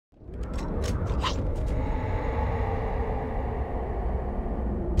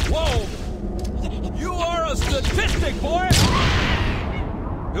a statistic, boy!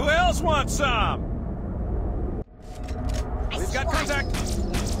 Who else wants some? We've got contact.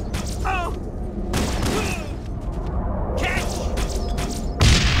 Oh! Catch!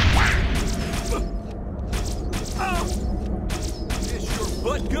 Oh! Kiss your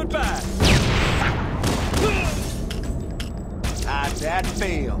butt goodbye. How'd that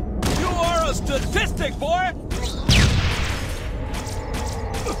feel? You are a statistic, boy!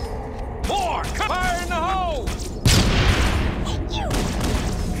 More! Fire in the hole!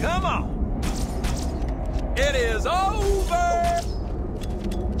 Come on! It is over!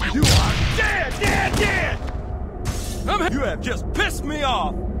 You are dead, dead, dead! You have just pissed me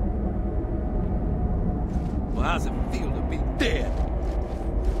off! Well, how's it feel to be dead?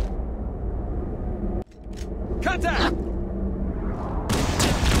 Contact!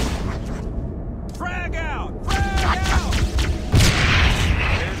 Frag out! Frag out!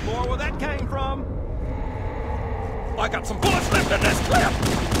 There's more where that came from. I got some bullets left in this clip!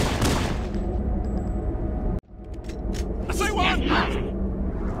 I say one!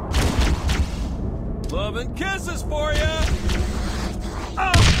 Love and kisses for you!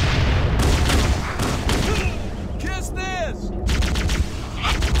 Oh! Kiss this!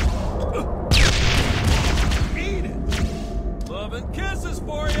 Eat it! Love and kisses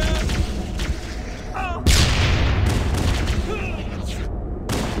for you! Oh!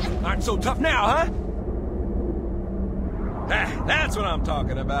 Aren't so tough now, huh? Ah, that's what I'm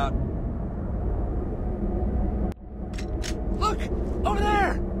talking about. Look! Over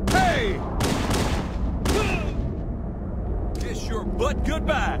there! Hey! Kiss your butt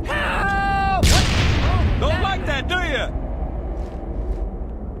goodbye. Help! Don't like that, do you?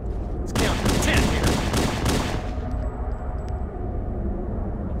 Let's count to 10 here.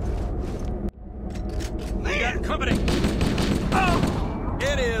 We got company. Oh!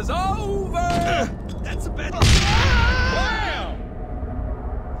 It is over! That's a bad... Wow!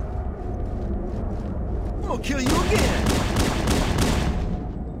 I'm gonna kill you again.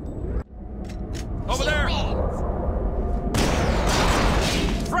 Over there!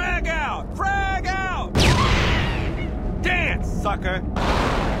 Frag out! Frag out! Dance, sucker!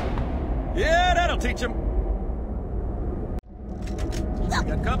 Yeah, that'll teach him. Got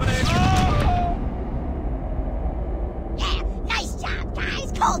company. Oh! Yeah, nice job,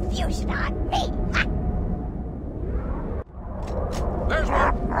 guys. Cold fusion on me. Ha. There's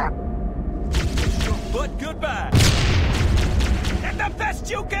one. Kiss your butt goodbye. That's the best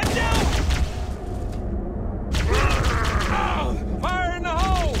you can do! Oh, fire in the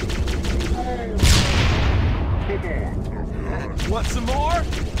hole! Want some more?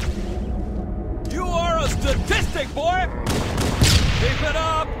 You are a statistic, boy! Keep it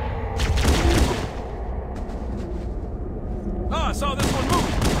up! Oh, I saw this one move!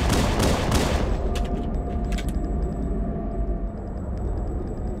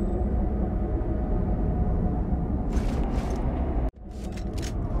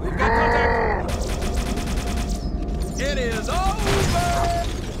 We've got contact! It is over!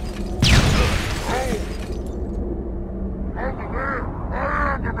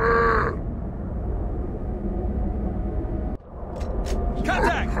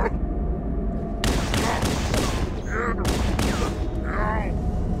 Contact!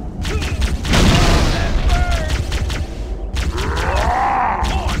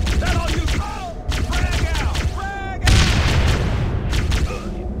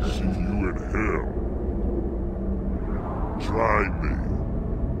 Try me.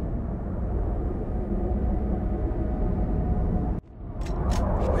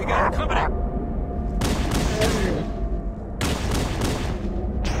 We got company.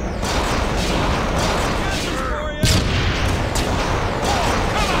 Kisses for you.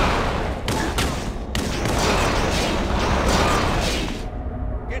 Come on.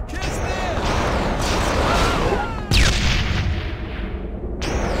 Get kissed in.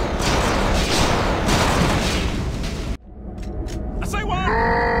 I say one.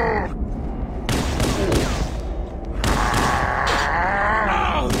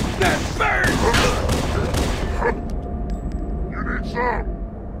 Oh, that burns! You need some?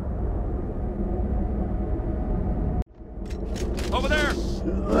 Over there!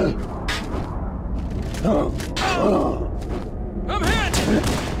 I'm hit!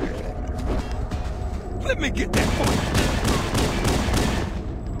 Let me get that point!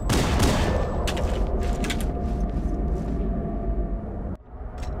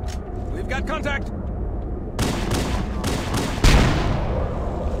 We've got contact!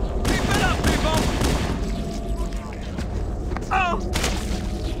 Keep it up, people! Oh!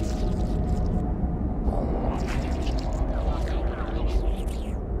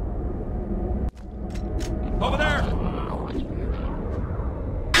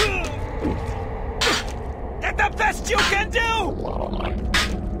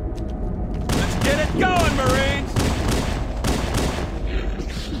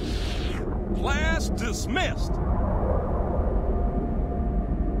 dismissed.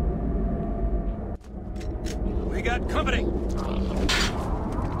 We got company.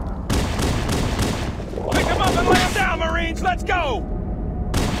 Pick him up and lay him down, Marines. Let's go.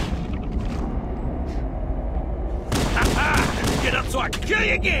 Ha-ha! Get up so I can kill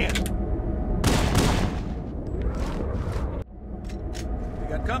you again. We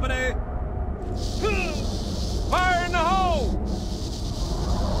got company. Fire in the hole.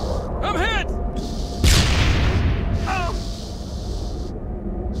 I'm hit. Oh.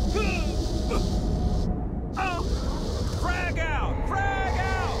 Oh. Frag out. Frag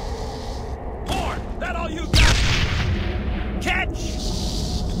out. Horn, that all you got? Catch.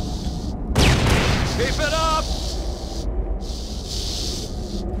 Keep it up.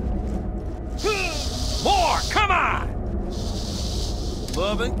 More, come on.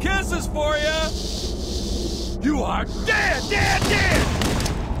 Love and kisses for you. You are dead, dead, dead.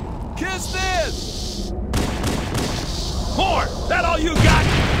 Kiss this. Horn, that all you got?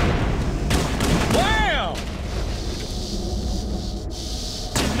 Wow.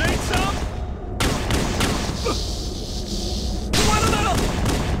 Need some? What a little.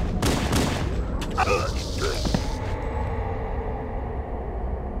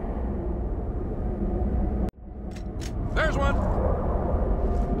 There's one.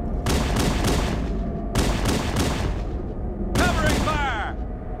 Covering fire.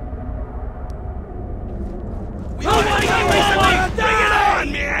 We bring it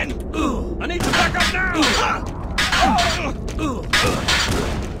on, man. I need to back up now.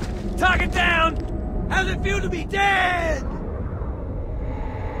 Target down. How's it feel to be dead?